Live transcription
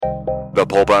The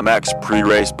Pulp MX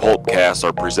pre-race Pulpcasts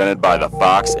are presented by the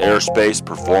Fox Aerospace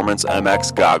Performance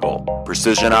MX Goggle.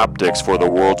 Precision optics for the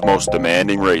world's most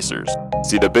demanding racers.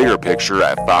 See the bigger picture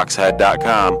at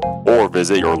foxhead.com or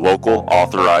visit your local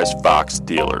authorized Fox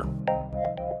dealer.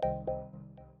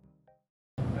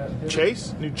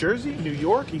 Chase, New Jersey, New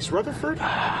York, East Rutherford?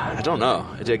 I don't know.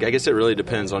 I guess it really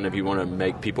depends on if you want to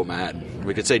make people mad.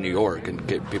 We could say New York and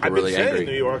get people really angry. I've been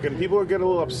saying New York, and people are getting a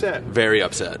little upset. Very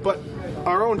upset. But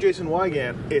our own Jason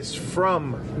Weege is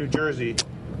from New Jersey,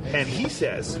 and he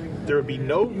says there would be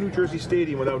no New Jersey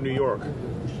stadium without New York.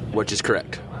 Which is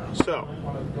correct. So,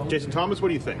 Jason Thomas, what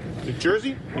do you think? New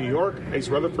Jersey, New York, East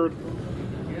Rutherford?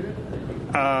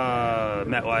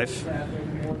 MetLife,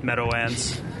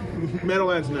 Meadowlands.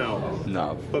 Meadowlands, no.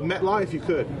 No. But MetLife, you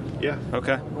could. Yeah.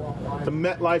 Okay. The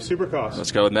MetLife Supercross.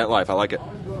 Let's go with MetLife. I like it.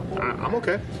 I'm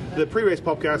okay. The pre-race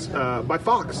Pulpcast by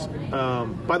Fox.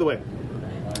 By the way,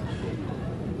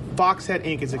 Foxhead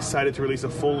Inc. is excited to release a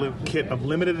full kit of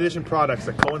limited edition products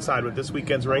that coincide with this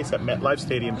weekend's race at MetLife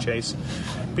Stadium, Chase.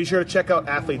 Be sure to check out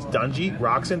athletes Dungy,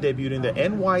 Roxon, debuting the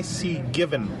NYC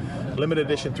Given limited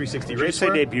edition 360 racewear. Did you say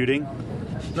debuting?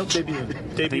 Nope, debuting.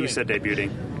 I think you said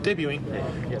debuting. Debuting.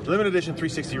 Limited edition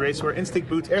 360 racewear, Instinct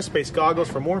boots, airspace goggles.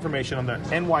 For more information on the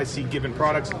NYC Given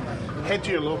products, head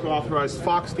to your local authorized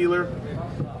Fox dealer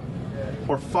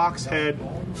or foxhead.com.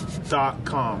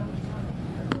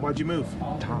 Why'd you move?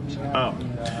 Thompson. Oh.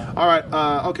 All right.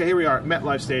 Okay, here we are at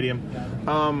MetLife Stadium.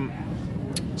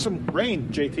 Some rain,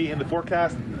 JT, in the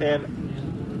forecast,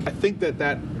 and I think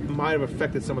that might have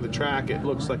affected some of the track. It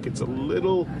looks like it's a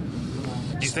little Do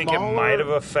you think smaller. it might have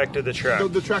affected the track?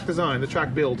 The track design, the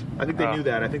track build. I think they knew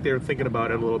that. I think they were thinking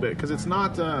about it a little bit because it's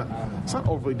not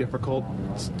overly difficult.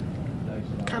 It's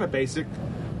kind of basic.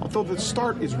 Although the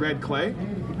start is red clay,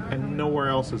 and nowhere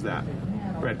else is that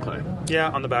red clay. Yeah,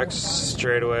 on the back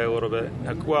straightaway a little bit.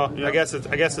 Well, Yeah. I guess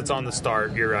it's on the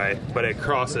start. You're right, but it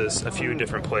crosses a few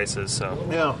different places. So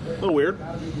Yeah, a little weird.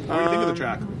 What do you think of the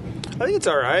track? I think it's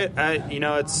all right.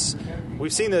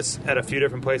 We've seen this at a few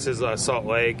different places. Salt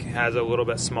Lake has a little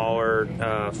bit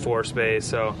smaller floor space,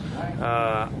 so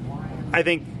I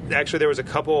think actually there was a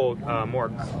couple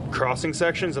more crossing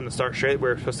sections on the start straight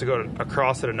where we're supposed to go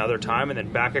across at another time and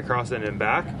then back across and then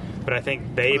back. But I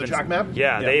think they the track map?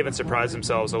 Yeah, they even surprised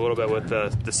themselves a little bit with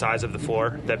the size of the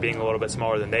floor, that being a little bit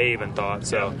smaller than they even thought.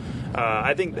 So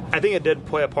I think it did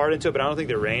play a part into it, but I don't think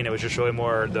the rain. It was just really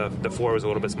more the floor was a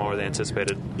little bit smaller than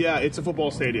anticipated. Yeah, it's a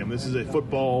football stadium. This is a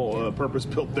football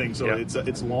purpose-built thing, so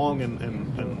it's long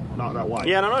and not that wide.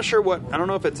 Yeah, and I'm not sure I don't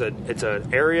know if it's an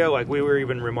area, like we were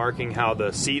even remarking how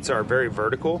the seats are very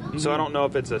vertical. Mm-hmm. So I don't know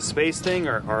if it's a space thing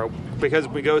or because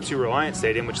we go to Reliant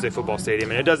Stadium, which is a football stadium,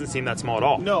 and it doesn't seem that small at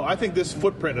all. No, I think this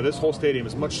footprint of this whole stadium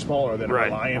is much smaller than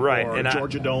Reliant or and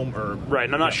Georgia Dome. Right,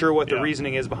 and I'm not sure what the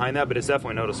reasoning is behind that, but it's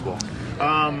definitely noticeable.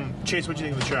 Chase, what do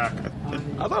you think of the track?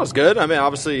 I thought it was good. I mean,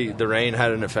 obviously the rain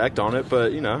had an effect on it,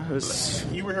 but, it was...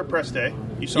 You were here press day.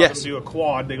 You saw them do a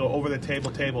quad. They go over the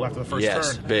table after the first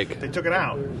turn. Big. They took it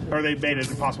out. Or they made it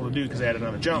impossible to do because they had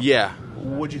another jump. Yeah.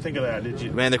 What'd you think of that?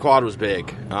 Man, the quad was big.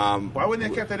 Why wouldn't they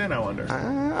have kept that in, I wonder?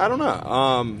 I don't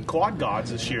know. Quad gods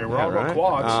this year. We're all about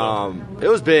quads. It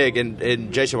was big,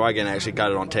 and Jason Weige actually got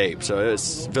it on tape. So it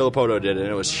was Villapoto did it, and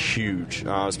it was huge.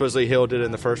 Supposedly Hill did it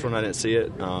in the first one. I didn't see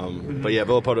it. But, yeah,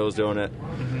 Villapoto was doing it.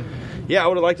 Mm-hmm. Yeah, I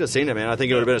would have liked to have seen it, man. I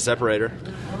think it would have been a separator.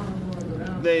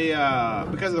 They,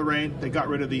 because of the rain, they got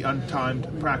rid of the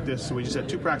untimed practice. So we just had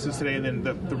 2 practices today, and then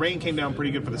the rain came down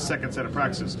pretty good for the second set of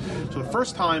practices. So the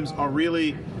first times are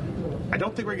really, I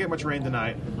don't think we're going to get much rain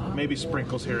tonight. Maybe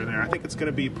sprinkles here and there. I think it's going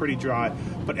to be pretty dry.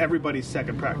 But everybody's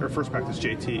first practice,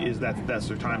 JT, is that's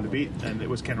their time to beat, and it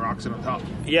was Ken Roxon on top.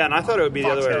 Yeah, and I thought it would be the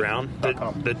other way around.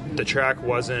 The track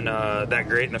wasn't that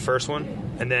great in the first one,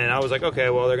 and then I was like, okay,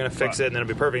 well, they're going to fix it, and then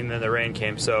it'll be perfect, and then the rain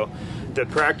came. So the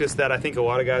practice that I think a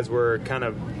lot of guys were kind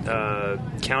of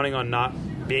counting on not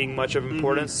being much of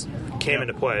importance came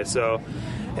into play. So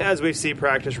as we see,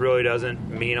 practice really doesn't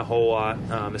mean a whole lot,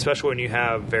 especially when you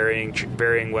have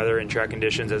varying weather and track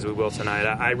conditions, as we will tonight.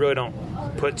 I really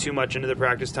don't put too much into the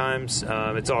practice times.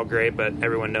 It's all great, but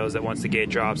everyone knows that once the gate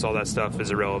drops, all that stuff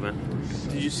is irrelevant.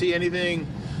 Did you see anything?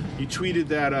 You tweeted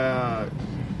that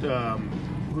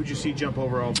who'd you see jump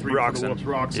over all 3 Roxon. for the whoops?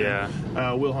 Roxon.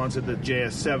 Yeah. Will Hahn said that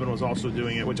JS7 was also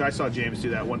doing it, which I saw James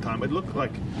do that one time. It looked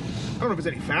like don't know if it's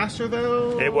any faster,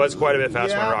 though. It was quite a bit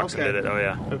faster when Roxon did it. Oh,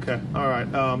 yeah. Okay. All right.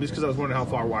 Just because I was wondering how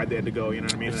far wide they had to go, you know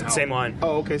what I mean? It's the same line.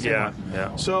 Oh, okay. Same line.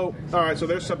 Yeah. So, all right. So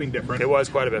there's something different. It was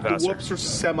quite a bit faster. The whoops are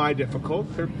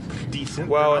semi-difficult. They're decent.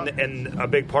 Well, and a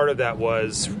big part of that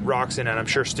was Roxon, and I'm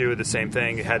sure Stu did the same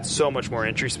thing, had so much more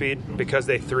entry speed because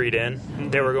they 3'd in. Mm-hmm.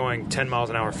 They were going 10 miles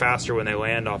an hour faster when they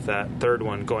land off that third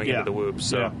one going into the whoops.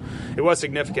 So it was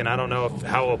significant. I don't know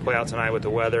how it will play out tonight with the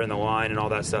weather and the line and all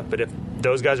that stuff, but if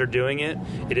those guys are doing it,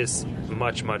 it is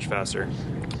much, much faster.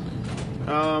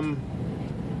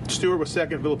 Stewart was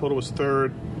second, Villapoto was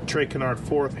third, Trey Kennard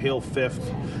fourth, Hill fifth,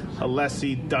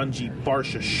 Alessi, Dungy,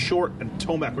 Barsha, Short, and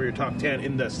Tomac were your top 10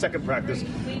 in the second practice.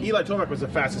 Eli Tomac was the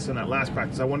fastest in that last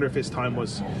practice. I wonder if his time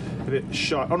was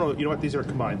shot. Oh, no, you know what? These are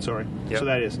combined, sorry. Yep. So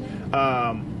that is.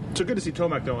 So good to see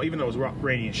Tomac, though, even though it was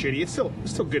rainy and shitty. It's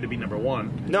still good to be number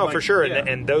one. No, for sure. Yeah.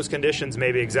 And those conditions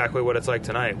may be exactly what it's like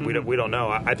tonight. Mm-hmm. We don't know.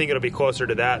 I think it'll be closer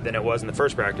to that than it was in the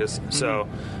first practice. Mm-hmm. So,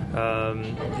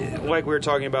 like we were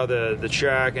talking about the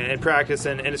track and practice,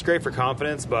 and it's great for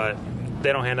confidence, but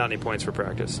they don't hand out any points for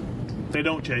practice. They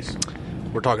don't, Chase.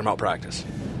 We're talking about practice.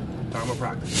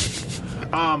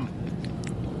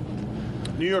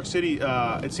 New York City,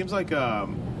 it seems like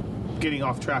getting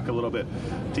off track a little bit.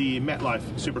 The MetLife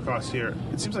Supercross here,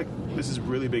 it seems like this is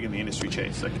really big in the industry,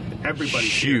 Chase. Like,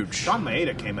 everybody's huge. Here. John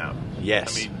Maeda came out.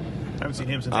 Yes. I mean, I haven't seen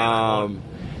him since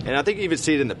and I think you even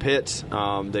see it in the pits.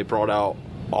 They brought out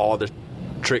all the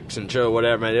tricks and show,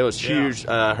 whatever. Man, it was huge.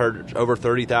 I heard over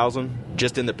 30,000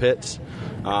 just in the pits.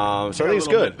 So I think it's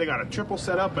good. They got a triple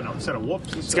setup and a set of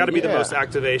whoops. It's got to be the most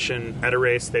activation at a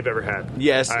race they've ever had.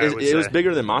 Yes, it was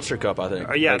bigger than Monster Cup, I think.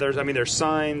 There's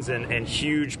signs and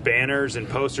huge banners and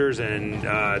posters and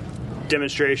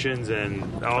demonstrations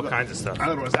and all kinds of stuff. I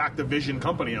thought it was Activision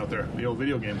Company out there, the old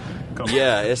video game company.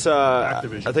 Yeah, it's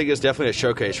Activision. I think it's definitely a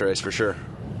showcase race for sure.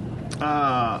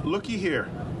 Looky here,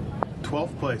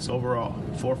 12th place overall,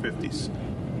 450s.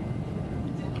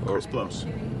 Chris Blows.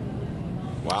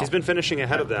 Wow. He's been finishing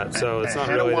ahead of that, so it's not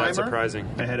really that surprising.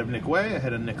 Ahead of Nick Way,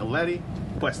 ahead of Nicoletti.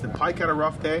 Weston Pike had a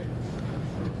rough day.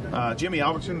 Jimmy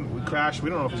Albertson crashed. We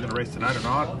don't know if he's going to race tonight or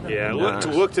not. Yeah,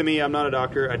 look to me, I'm not a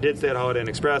doctor. I did stay at Holiday Inn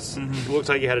Express. Mm-hmm. It looks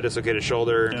like he had a dislocated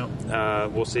shoulder.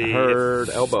 Yep. We'll see if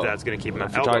elbow. That's going to keep him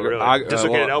out. Elbow, really.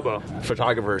 Dislocated elbow.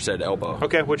 Photographer said elbow.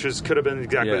 Okay, which could have been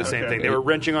exactly the same thing. They were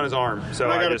wrenching on his arm, so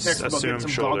I just assumed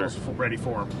shoulder. Goggles ready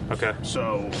for him. Okay.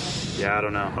 So, yeah, I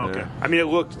don't know. Okay. Yeah. I mean,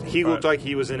 he looked like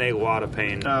he was in a lot of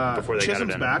pain before they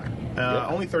Chisholm's got him in. back.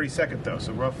 Only 32nd, though,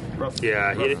 so rough.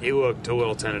 Yeah, he looked a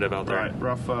little tentative out there. Right,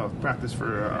 rough practice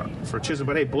for Chisholm.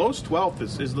 But hey, Blow's 12th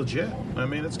is legit. I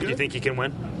mean, it's good. Do you think he can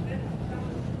win?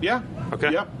 Yeah.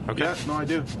 Okay. Yep. Okay. Yeah, no, I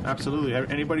do. Absolutely.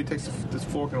 Anybody takes this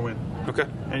floor can win. Okay.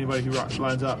 Anybody who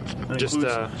lines up. And just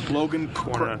Logan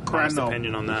Crano.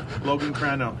 Opinion on that. Logan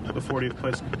Crano, the 40th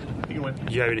place. He can win.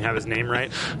 You even have his name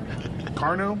right?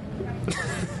 Carno?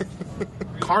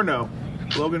 Carno.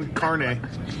 Logan Carne.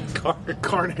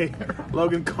 Carne.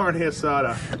 Logan Carne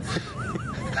Asada.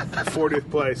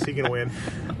 40th place. He can win.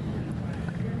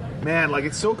 Man, like,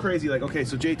 it's so crazy. Like, okay,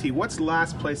 so JT, what's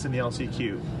last place in the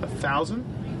LCQ? 1,000?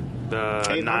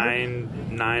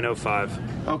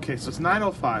 905. Okay, so it's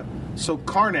 905. So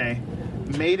Carne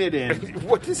made it in.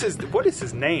 What is his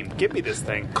name? Give me this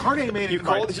thing. Carne made it. You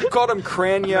called him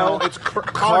Cranio. No, it's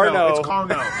Carno. It's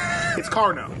Carno. It's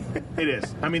Carno. It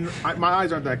is. I mean, my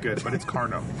eyes aren't that good, but it's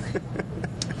Carno.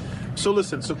 So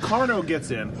listen. So Carno gets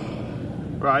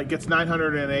in, right? Gets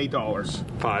 $908.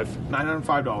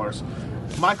 $905.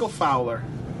 Michael Fowler.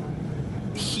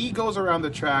 He goes around the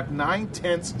track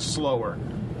 9/10 slower.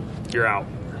 You're out.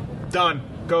 Done.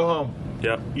 Go home.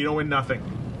 Yep. You don't win nothing.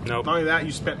 Nope. Not only that,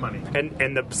 you spent money.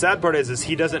 And the sad part is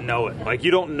he doesn't know it. Like,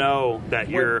 you don't know that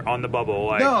you're on the bubble.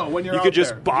 Like, no, when you're you out could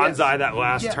just there. bonsai that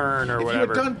last turn or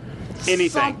whatever. If you had done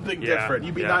something different,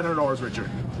 you'd be $900 richer.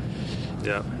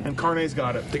 Yeah. And Carne's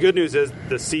got it. The good news is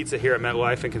the seats here at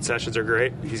MetLife and concessions are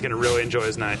great. He's going to really enjoy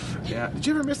his night. Yeah. Did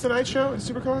you ever miss the night show in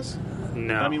Supercross?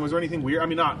 No. I mean, was there anything weird? I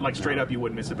mean, not like straight up you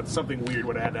wouldn't miss it, but something weird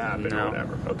would have had to happen or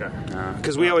whatever. Okay.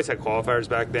 Because we always had qualifiers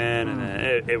back then,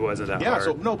 and it wasn't that hard. Yeah,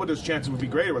 so no, but there's chances it would be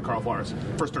greater with cauliflowers.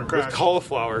 First turn crash. With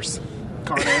cauliflowers.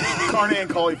 Carne and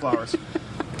cauliflowers.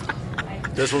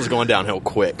 This one's going downhill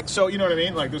quick. So, you know what I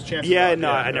mean? Like, there's chances. Yeah,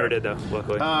 no, I never did, though,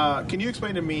 luckily. Can you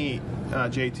explain to me,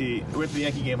 JT, we went to the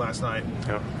Yankee game last night.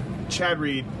 Yep. Chad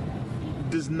Reed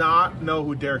does not know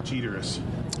who Derek Jeter is.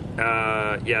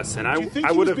 Yes, and Do you think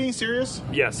he was being serious?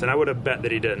 Yes, and I would have bet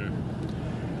that he didn't.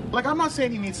 Like, I'm not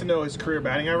saying he needs to know his career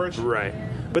batting average. Right.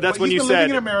 But that's when you said... He's been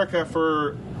living in America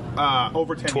for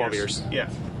over 10 12 years. Yeah,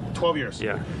 12 years.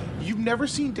 Yeah. You've never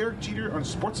seen Derek Jeter on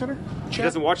SportsCenter? He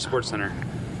doesn't watch SportsCenter.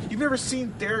 You've never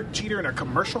seen Derek Jeter in a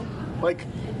commercial? Like,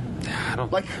 I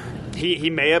don't. like he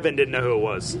may have and didn't know who it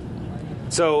was.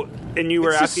 So, and you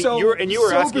were It's just asking, so- you were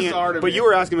so asking, bizarre to but me. you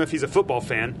were asking him if he's a football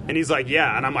fan, and he's like,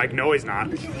 yeah, and I'm like, no, he's not.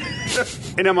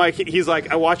 And I'm like, he's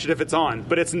like, I watch it if it's on,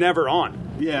 but it's never on.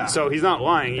 Yeah. So he's not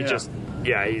lying. He Yeah. just,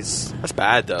 he's. That's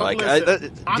bad though. But Like,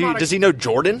 listen, I'm not does he know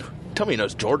Jordan? Tell me he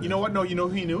knows Jordan. you know what? No, you know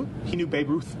who he knew? He knew Babe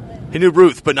Ruth. He knew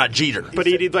Ruth, but not Jeter. But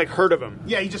he'd like heard of him.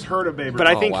 Yeah, he just heard of Babe Ruth. But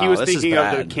I think he wow, was this is thinking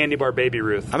of the bad. candy bar Baby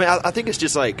Ruth. I mean, I think it's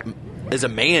just like, as a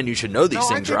man, you should know these no,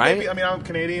 things, I think right? maybe, I mean, I'm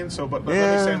Canadian, so but let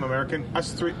Yeah. me say I'm American.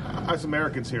 Us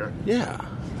Americans here. Yeah,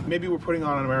 Maybe we're putting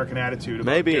on an American attitude.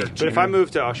 About Maybe. Derek But But if Jeter. I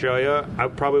moved to Australia, I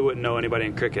probably wouldn't know anybody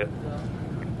in cricket.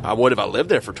 I would if I lived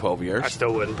there for 12 years. I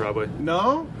still wouldn't, probably.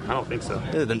 No? I don't think so.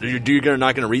 Yeah, then you're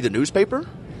not going to read the newspaper?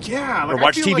 Yeah. Like, Or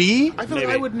watch I feel TV? Like, I feel Maybe,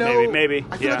 like I would know. maybe.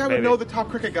 I feel Yeah, like I would maybe. know the top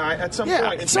cricket guy at some Yeah,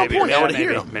 point. at some Maybe. point. I wanna maybe,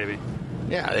 hear him. Maybe.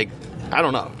 Yeah, I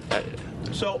don't know.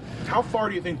 So, how far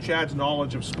do you think Chad's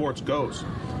knowledge of sports goes?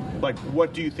 Like,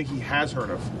 what do you think he has heard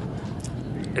of?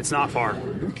 It's not far.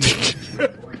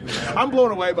 I'm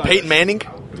blown away by Peyton this. Manning?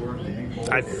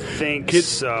 I think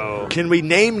so. Can we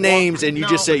name names and you no,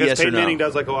 just say Because yes or Peyton no? Manning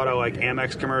does like a lot of like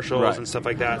Amex commercials Right. and stuff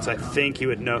like that, so I think he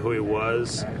would know who he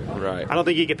was. Right. I don't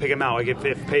think he could pick him out. Like if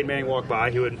Peyton Manning walked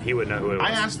by, he would know who it was.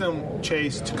 I asked him,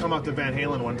 Chase, to come out to Van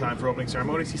Halen one time for opening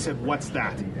ceremonies. He said, "What's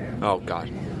that?" Oh, God.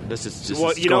 This is just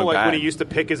well, it's you know, going like bad. when he used to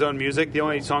pick his own music, the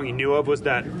only song he knew of was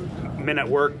that Men at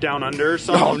Work Down Under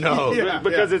song. Oh, no. Yeah,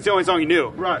 because yeah. it's the only song he knew.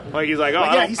 Right. Like he's like, oh,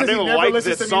 Like, yeah, I he don't, says I he don't never like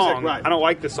listens this to music, song. right. I don't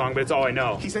like this song, but it's all I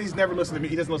know. He said he's never listened to.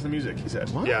 He doesn't listen to music. He said.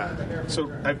 Yeah. So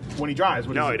when he drives,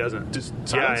 what No, is he it? doesn't. Just yeah,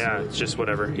 silence? yeah. It's just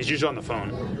whatever. He's usually on the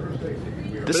phone.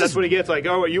 But This that's is what he gets. Like,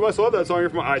 oh, you must love that song. You're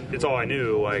from. It's all I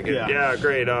knew. Like, Yeah. yeah,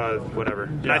 great. Whatever.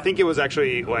 And Yeah. I think it was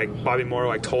actually like Bobby Moore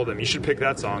like told him you should pick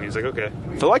that song. He's like, okay.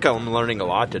 I feel like I'm learning a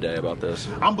lot today about this.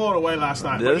 I'm blown away last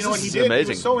night. Yeah, But this you know what he is did? He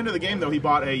amazing. was so into the game, though, he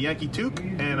bought a Yankee toque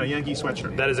and a Yankee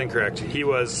sweatshirt. That is incorrect. He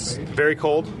was very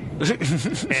cold,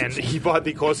 and he bought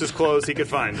the closest clothes he could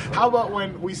find. How about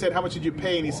when we said, "How much did you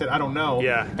pay?" and he said, "I don't know."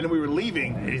 Yeah. And then we were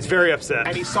leaving, And he's very upset.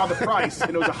 and he saw the price,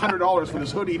 and it was $100 for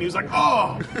this hoodie, and he was like,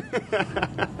 "Oh!"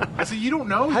 I said, "You don't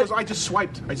know?" He goes, "I just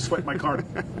swiped my card."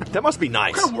 What That must be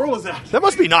nice. kind of world is that? That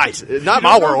must be nice. Not You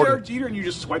my don't know world. Derek Jeter, and you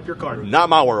just swipe your card. Not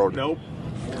my world. Nope.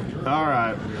 All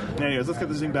right. Anyways, let's get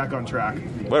this thing back on track.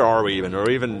 Where are we even? Are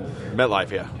we even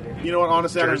MetLife? Yeah. You know what?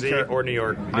 Honestly, Jersey I don't care. or New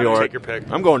York. New York. Take your pick.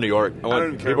 I'm going New York. I don't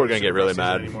even care. People are about going to the get really Supercross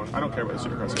mad. season anymore. I don't care about the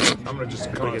Supercross season. I'm going to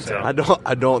just come on and say it.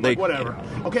 I don't think. Whatever.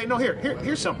 Okay, no,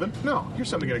 here's something. No, here's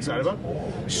something to get excited about.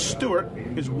 Stewart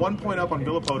is 1 point up on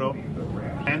Villapoto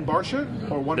and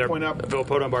Barsha, or 1 They're, point up.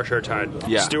 Villapoto and Barsha are tied.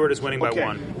 Yeah. Stewart is winning by Okay,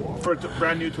 one. for a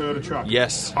brand new Toyota truck.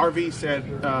 Yes. RV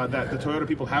said that the Toyota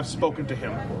people have spoken to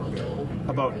him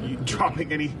about you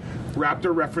dropping any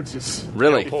Raptor references.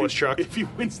 Really? Pull his truck. If he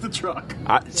wins the truck.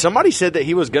 Somebody said that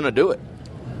he was going to do it.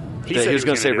 He That said he was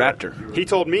gonna gonna say do it. Raptor. He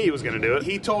told me he was going to do it.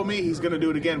 He told me he's going to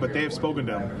do it again, but they have spoken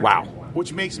to him. Wow.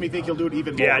 Which makes me think he'll do it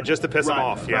even more. Yeah, just to piss him Right,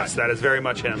 off. Yes, right. that is very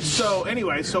much him. So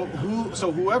anyway, so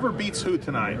whoever beats who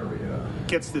tonight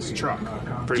gets this truck.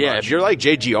 Pretty Yeah, much. if you're like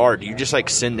JGR, do you just like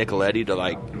send Nicoletti to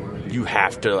like, you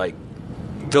have to like,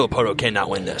 Villapoto cannot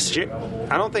win this.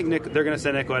 I don't think they're going to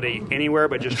send Nicoletti anywhere,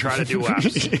 but just try to do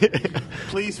laps.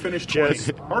 Please finish 20.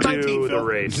 Just or 19, do the Phil.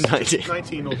 race. 19.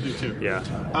 19 will do too. Yeah.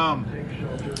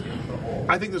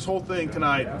 I think this whole thing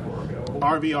tonight,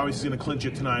 RV obviously is going to clinch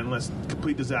it tonight unless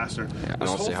complete disaster. I This don't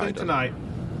whole see how he thing does. tonight,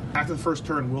 after the first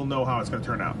turn, we'll know how it's going to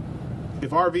turn out.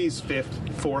 If RV's fifth,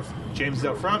 fourth, James is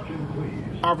out front,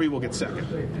 RV will get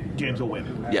second. James will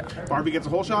win. Yeah. If RV gets a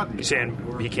whole shot, You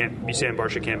saying he can't? You saying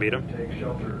Barsha can't beat him?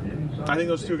 I think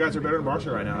those two guys are better than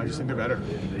Barsha right now. I just think they're better.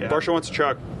 Yeah. Barsha wants a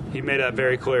truck. He made that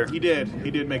very clear. He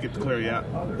did make it clear, yeah.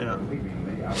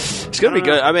 It's going to be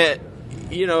good. I mean,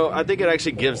 you know, I think it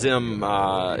actually gives them,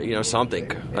 you know, something.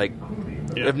 Like,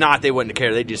 Yeah. if not, they wouldn't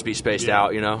care. They'd just be spaced Yeah.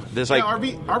 out, you know? There's like,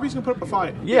 RV's going to put up a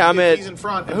fight. yeah, I If mean, he's in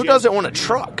front. and who James doesn't want a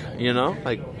truck, you know?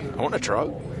 Like, I want a truck.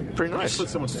 Pretty nice. slit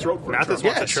someone's throat for a Matthes truck?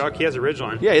 wants a Yes. truck. He has a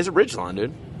Ridgeline. Yeah, he's a Ridgeline,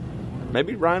 dude.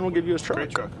 Maybe Ryan will give you his truck. Great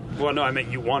truck. Well, no, I meant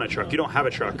you want a truck. You don't have a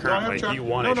truck No, I have currently. a truck. You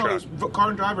want no, a truck. it was Car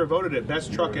and Driver voted it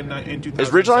best truck in 2000. Is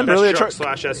Ridgeline really a Truck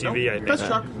truck? slash SUV. I think. Best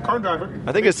truck, Car and Driver.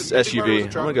 I think it's They declared it SUV. as a I'm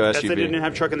truck. going to go That's they didn't SUV.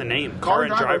 have truck in the name. Car Car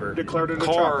and and driver driver. declared it a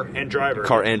Car truck. and driver.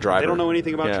 Car and driver. They don't know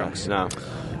anything about Yeah, trucks. No.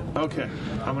 Okay,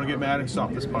 I'm going to get mad and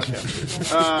stop this podcast.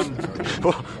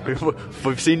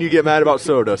 We've seen you get mad about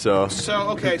soda, so.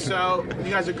 So you guys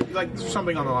are like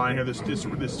something on the line here. This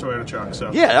Toyota truck. So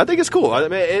Yeah, I think it's cool. I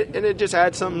mean, it just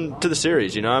adds something to the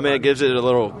series, you know? I mean, it gives it a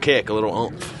little kick, a little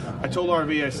oomph. I told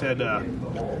RV, I said,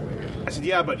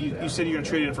 yeah, but you said you're going to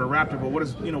trade it in for a Raptor. But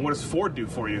what does Ford do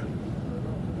for you?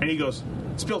 And he goes,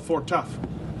 it's built Ford tough.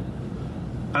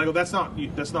 And I go, that's not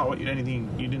what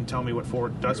anything. You didn't tell me what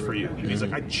Ford does for you. He's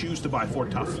like, I choose to buy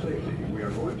Ford tough.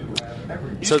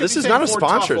 So this is not a Ford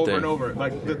sponsored tough thing. Over and over.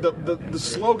 Like the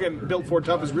slogan "Built Ford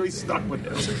Tough" is really stuck with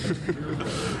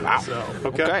this. Wow. So,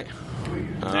 Okay.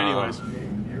 anyways,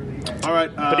 all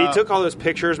right. But he took all those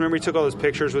pictures. Remember, he took all those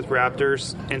pictures with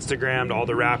Raptors, Instagrammed all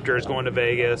the Raptors going to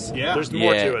Vegas. Yeah. There's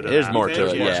more to it than there's that. more to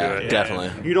There's it. more Yeah, to it.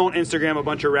 definitely. You don't Instagram a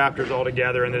bunch of Raptors all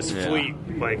together in this fleet,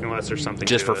 like, unless there's something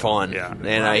Just to for it. fun. Yeah.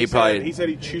 And he said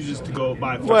he chooses to go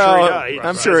buy. Well,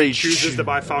 I'm sure he chooses to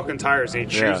buy Falcon tires, and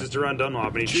he chooses to run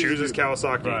Dunlop, and he chooses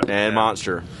Kawasaki. Right. and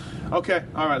Monster. Okay,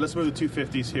 all right. Let's move to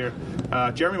 250s here.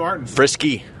 Jeremy Martin,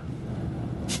 Frisky.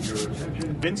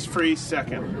 Vince Freeze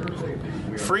second.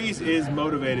 Freeze is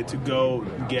motivated to go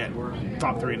get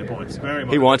top 3 in the points. Very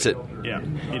motivated. He wants it. Yeah,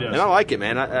 he does. And I like it,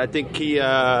 man. I think he.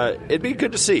 It'd be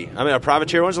good to see. I mean, a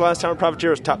privateer. When's the last time a privateer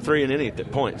was top 3 in any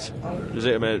points? Is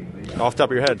it, I mean, off the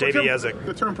top of your head? Davey Ezek.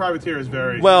 The term privateer is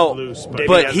very Well, loose. but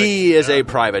Ezek. he is a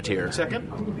privateer.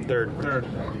 Second? Third.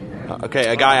 Okay,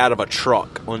 a guy out of a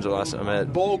truck. When's the last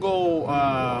time? Bogle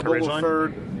Ridgeline?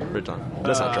 third. Ridgeline.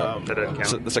 That's not truck. That doesn't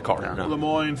count. That's a car. No.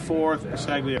 Lemoyne fourth.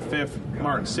 Saglia fifth.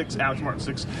 Martin sixth. Alex Martin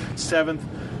sixth. Seventh.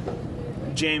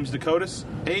 James Dakotas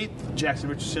eighth. Jackson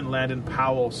Richardson, Landon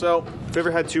Powell. So, Have you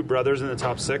ever had two brothers in the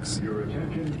top 6?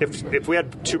 If we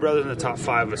had two brothers in the top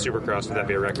 5 of Supercross, would that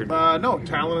be a record? no,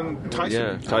 Talon and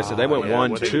Tyson. Yeah, Tyson. They went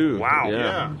 1-2. Wow. Yeah.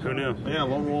 Yeah. Who knew? Yeah,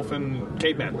 Lone Wolf and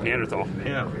Caveman. Neanderthal.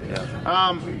 Yeah.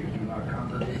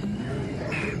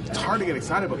 It's hard to get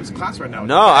excited about this class right now.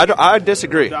 No, I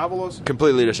disagree. Davalos,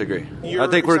 Completely disagree. you're I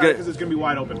think we're because gonna. it's going to be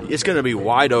wide open. It's going to be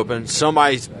wide open.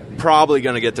 Somebody's probably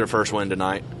going to get their first win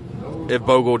tonight. If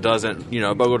Bogle doesn't,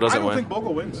 Bogle I doesn't don't win. think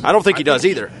Bogle wins. I don't think he does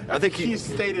either. I think he's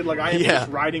stated like I am Yeah.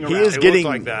 just riding He around. is It getting-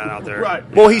 looked like that out there. Right.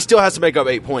 Well, he still has to make up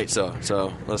 8 points, though.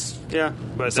 So let's Yeah,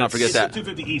 but Let's not forget It's that. a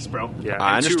 250 East, bro. Yeah,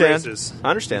 I and 2 understand. races. I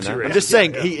understand Two that. I'm races. just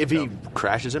saying, Yeah, if he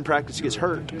crashes in practice, he gets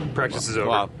hurt. Practice is over.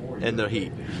 Wow, in the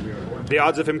heat. The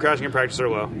odds of him crashing in practice are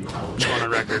low. Just going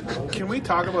on record. Can we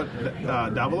talk about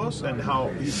Davalos and how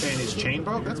he's saying his chain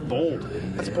broke? That's bold.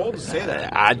 That's bold to say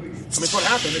that. I mean, it's what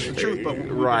happened. It's the truth. But we've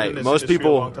been in Right. this Most industry a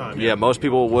people, long time, yeah, most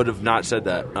people would have not said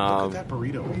that. Look at that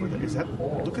burrito over there. Is that?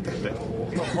 Look at that thing.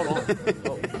 No, hold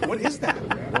on. What is that?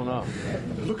 I don't know.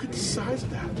 Look at the size of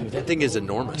that. That thing is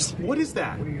enormous. What is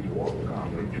that?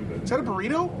 Is that a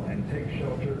burrito?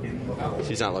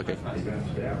 She's not looking.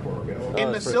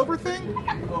 In the silver thing?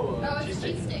 Oh, it's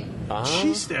cheesesteak.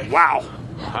 Cheese stick. Wow.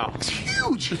 Wow. It's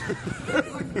huge.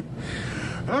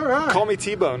 All right. Call me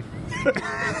T-Bone.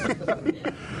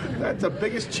 That's the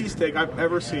biggest cheesesteak I've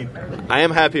ever seen. I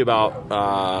am happy about.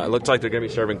 It looks like they're going to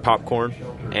be serving popcorn,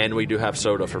 and we do have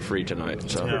soda for free tonight.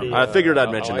 So I figured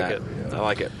I'd mention I like that. I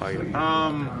like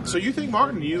it. So you think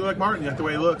Martin? You like Martin? You like the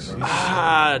way he looks?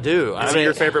 I do. Is he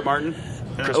your favorite Martin?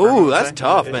 Chris Ooh, Martin, that's say?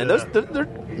 tough, Is man. it They're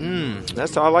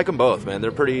that's tough. I like them both, man.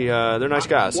 They're pretty. They're nice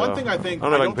guys. One so thing I think, I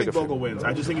know if don't can think pick a Bogle wins.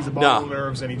 I just think he's a ball No. of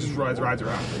nerves and he just rides around.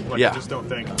 Like, Yeah. I just don't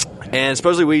think. And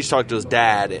supposedly we each talked to his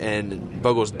dad, and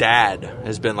Bogle's dad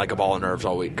has been like a ball of nerves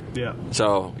all week. Yeah.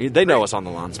 So they know us on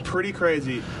the lines. Pretty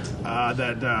crazy that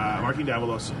Martin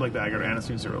Davalos, Blake Baggert, and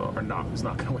Anastin Cirillo is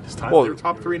not going to win this time. Well- They were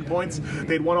top 3 in points.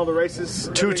 They'd won all the races.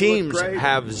 Two Everything looked teams great.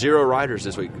 have 0 riders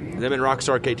this week. Them and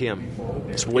Rockstar KTM.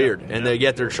 It's weird, and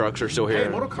yet their trucks are still Hey, here.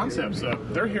 Moto Concepts,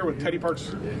 they're here with Teddy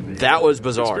Park's That was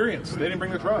bizarre. experience. They didn't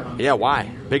bring their truck. Yeah, why?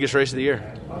 Biggest race of the year.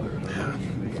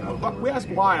 We ask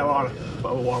why a lot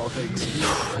of things.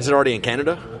 Is it already in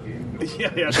Canada? Yeah,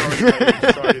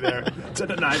 it's already there. It's in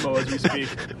Nanaimo as we speak.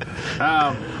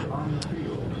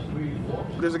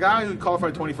 There's a guy who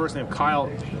qualified 21st named Kyle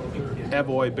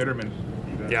Evoy Bitterman.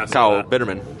 Yeah, I saw Kyle that.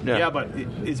 Bitterman. Yeah, but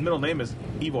his middle name is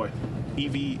Evoy.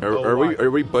 EVOY.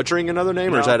 Are we butchering another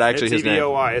name, or is No, that actually it's his name?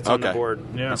 EVOY. It's on the Okay. board.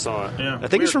 Yeah. I saw it. Yeah. I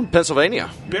think he's from Pennsylvania.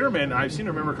 Bitterman. I seem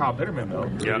to remember Kyle Bitterman though.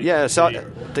 Yeah. Yeah,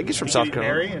 I think he's from He South did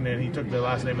Carolina. marry, and then he took the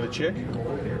last name of the chick.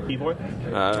 Evoy.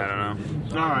 I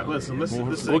don't know. All right, listen.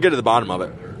 We'll get to the bottom of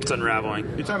it. It's unraveling.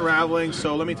 It's unraveling,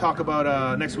 so let me talk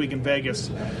about next week in Vegas.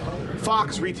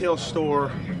 Fox Retail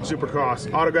Store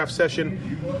Supercross Autograph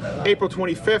Session, April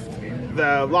 25th.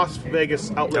 The Las Vegas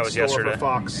That outlet was store yesterday. for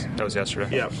Fox. That was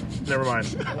yesterday. Yep, never mind.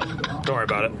 Don't worry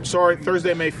about it. Sorry,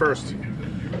 Thursday, May 1st.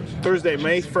 Thursday,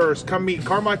 May 1st. Come meet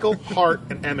Carmichael, Hart,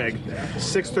 and Emig,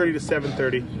 6:30 to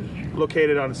 7:30,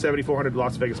 located on 7400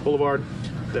 Las Vegas Boulevard.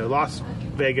 The Las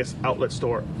Vegas outlet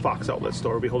store, Fox Outlet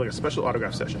Store, will be holding a special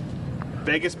autograph session.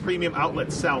 Vegas Premium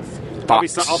Outlet South. I'll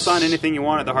sign anything you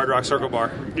want at the Hard Rock Circle Bar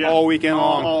all weekend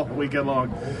long. All weekend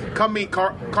long. Come meet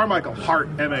Carmichael,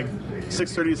 Hart, Emig,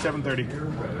 6:30 to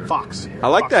 7:30. Fox. I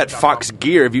like that Fox.com. Fox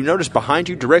gear. If you notice behind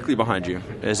you, directly behind you,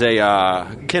 is a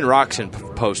Ken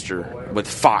Roczen poster with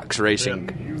Fox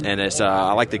Racing, and it's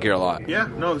I like the gear a lot. Yeah,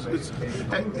 no.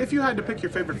 Hey, if you had to pick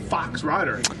your favorite Fox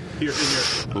rider here,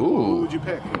 who would you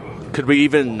pick? Could we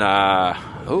even?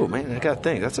 Oh man, I got to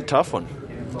think. That's a tough one.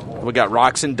 We got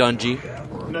Roczen, Dungey.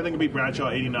 Nothing can beat Bradshaw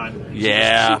 89.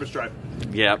 Yeah. Super stripe.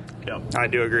 Yep. I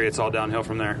do agree. It's all downhill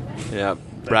from there. Yep.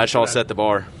 Bradshaw set the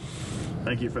bar.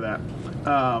 Thank you for that.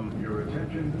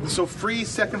 So free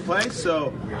second place.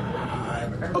 So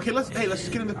okay, let's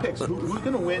just get into the picks. Who's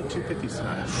going to win 250s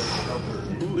tonight?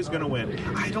 Who is going to win?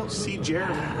 I don't see Jer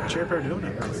Bear doing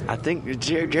it. I think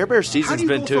Jer Bear's season's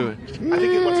been too. I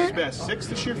think what's his best? 6th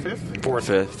this year, 5th? Fourth.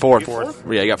 Fourth?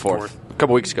 Yeah, you got fourth. A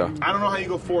couple weeks ago. I don't know how you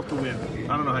go 4th to win.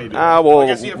 I don't know how you do it. Well, I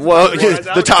guess you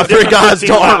have the top 3 guys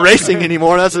aren't racing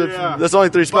anymore. That's only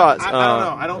 3 spots. I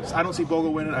don't know. I don't see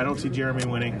Bogle winning. I don't see Jeremy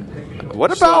winning.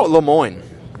 What about Lemoyne?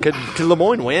 Could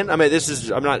Lemoyne win? I mean,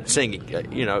 I'm not saying,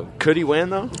 could he win,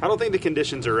 though? I don't think the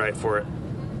conditions are right for it.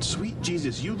 Sweet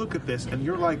Jesus, you look at this and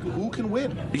you're like, who can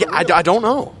win? Yeah, I don't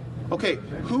know. Okay,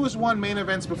 who has won main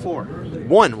events before?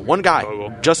 One guy,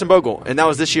 Bogle. Justin Bogle, and that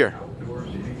was this year.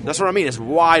 That's what I mean. It's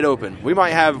wide open. We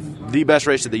might have the best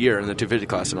race of the year in the 250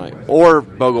 class tonight, or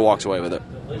Bogle walks away with it.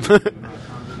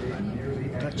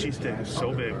 That cheesesteak is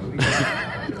so big.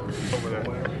 Over there.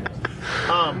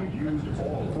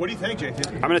 What do you think,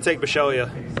 JT? I'm going to take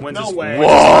Bisceglia. No way.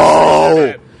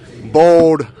 Whoa!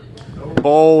 Bold.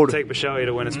 Take Bisceglia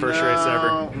to win his first race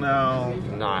ever. No.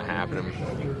 Not happening.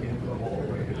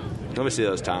 Let me see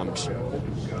those times.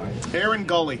 Aaron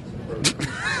Gully.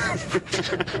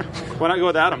 Why not go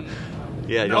with Adam?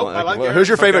 Yeah, Nope, I like Aaron. who's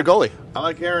your favorite goalie? I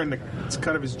like Aaron. It's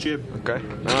cut of his jib. Okay.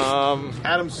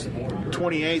 Adam's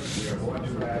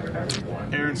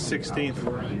 28th. Aaron's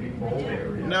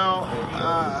 16th. No.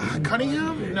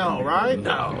 Cunningham? No, right?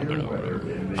 No.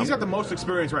 He's got the most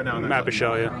experience right now. In that Matt club.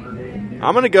 Bisceglia.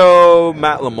 I'm going to go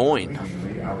Matt Lemoyne.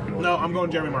 No, I'm going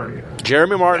Jeremy Martin.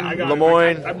 Jeremy Martin, I got it.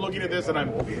 Lemoyne. I'm looking at this and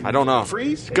I don't know.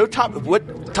 Freeze? Go top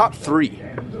 3.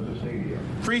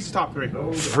 Freeze is top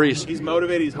 3. Freeze. He's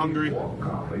motivated. He's hungry.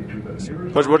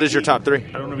 What is your top 3? I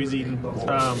don't know if he's eating.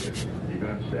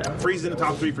 Freeze in the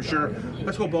top 3 for sure.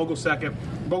 Let's go Bogle second.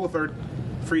 Bogle third.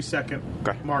 Freeze second.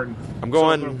 Okay. Martin. I'm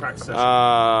going So practice session.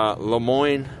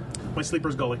 Lemoyne, My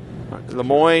sleeper's goalie.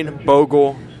 Lemoyne,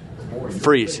 Bogle,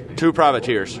 Freeze. 2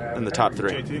 privateers in the top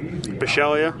 3. JT.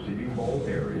 Bisceglia.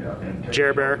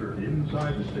 Jer-Bear.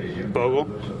 Bogle.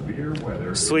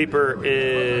 Sleeper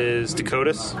is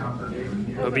Dakotas.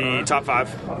 It'll be top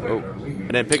 5. Oh,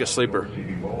 and then pick a sleeper.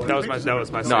 That was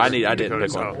my. No, I didn't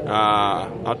pick one.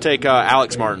 I'll take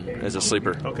Alex Martin as a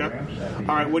sleeper. Okay.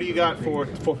 All right. What do you got for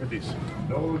 450s?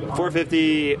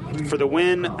 450 for the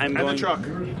win. I'm going And the truck.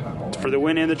 For the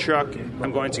win and the truck.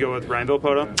 I'm going to go with Ryan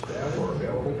Villopoto.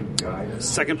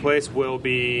 Second place will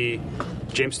be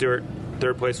James Stewart.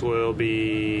 Third place will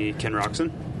be Ken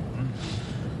Roczen.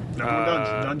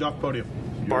 None off podium.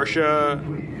 Barsha,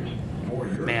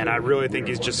 man, I really think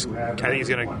he's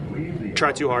going to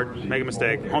try too hard, make a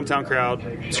mistake. Hometown crowd,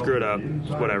 screw it up,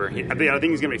 whatever. I think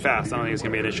he's going to be fast. I don't think it's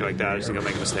going to be an issue like that. I just think he'll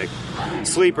make a mistake.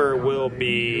 Sleeper will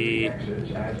be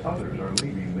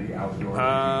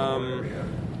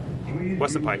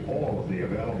Weston Pike.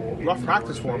 Rough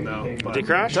practice for him, though. Did he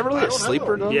crash? Is that really a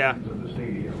sleeper, though? Yeah.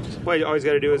 What all he's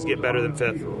got to do is get better than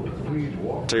 5th.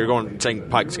 So you're saying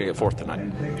Pike's going to get 4th tonight? I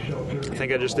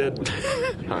think I just did.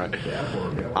 All right.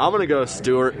 I'm going to go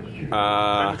Stewart. And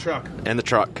the truck. And the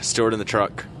truck. Stewart in the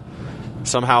truck.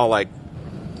 Somehow, I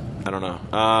don't know.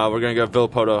 We're going to go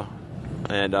Villopoto.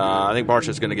 And I think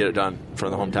Barsha's going to get it done for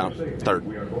the hometown.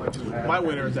 3rd. My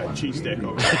winner is that cheesesteak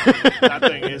over there. That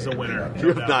thing is a winner.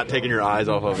 You're not taking your eyes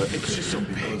off of it. It's just so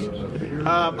big.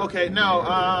 Okay, now,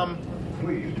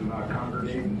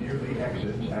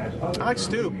 I like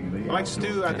Stu. I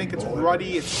think it's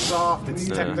ruddy, it's soft, it's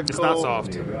technical. It's not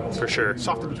soft, for sure.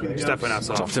 Soft in between the It's jumps. definitely not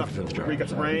soft. We got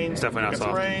some rain. It's definitely not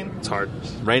soft. Rain. It's hard.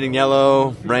 Rain and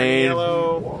yellow. Rain.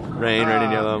 Rain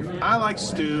and yellow. I like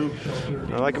Stu.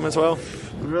 I like him as well.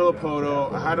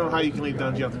 Villopoto. I don't know how you can leave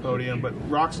Dungey off the podium, but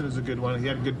Roczen is a good one. He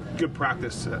had a good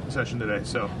practice session today.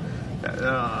 So,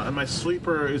 and my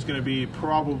sleeper is going to be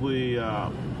probably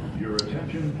Andrew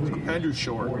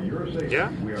Short.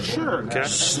 Yeah? Sure. Okay.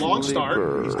 Long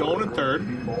start. He's going in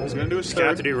 3rd. He's going to do his He's going to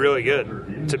have to 3rd. do really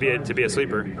good to be a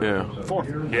sleeper. Yeah.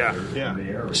 4th. Yeah.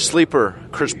 Yeah. Sleeper,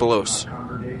 Chris Belos.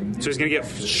 So he's going to get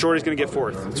Shorty's going to get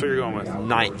 4th. That's what you're going with.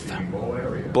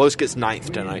 9th. Belos gets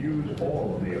 9th tonight.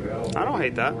 I don't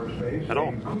hate that at all.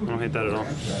 I don't hate that at all.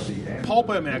 Pulp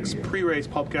MX pre-race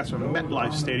Pulpcast from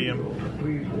MetLife Stadium.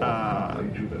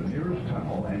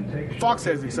 Fox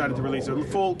has decided to release a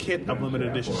full kit of limited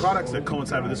edition products that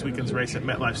coincide with this weekend's race at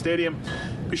MetLife Stadium.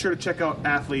 Be sure to check out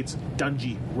athletes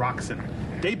Dungy Roxon,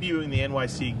 debuting the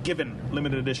NYC Given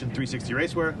limited edition 360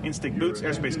 racewear, in-stick boots,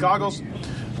 airspace goggles.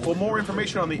 For more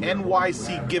information on the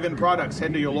NYC Given products,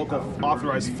 head to your local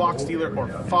authorized Fox dealer or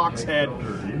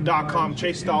foxhead.com.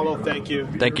 Chase Stallo, thank you.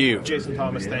 Thank you. Jason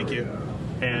Thomas, thank you.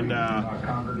 And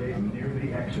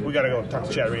we got to go talk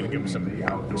to Chad Reed and give him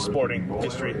some sporting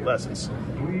history lessons.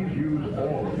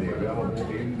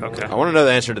 Okay. I want to know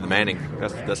the answer to the Manning.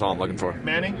 That's all I'm looking for.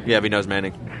 Manning? Yeah, if he knows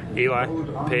Manning. Eli,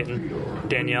 Peyton,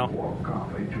 Danielle.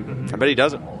 I bet he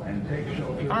doesn't.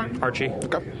 All right. Archie.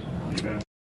 Okay.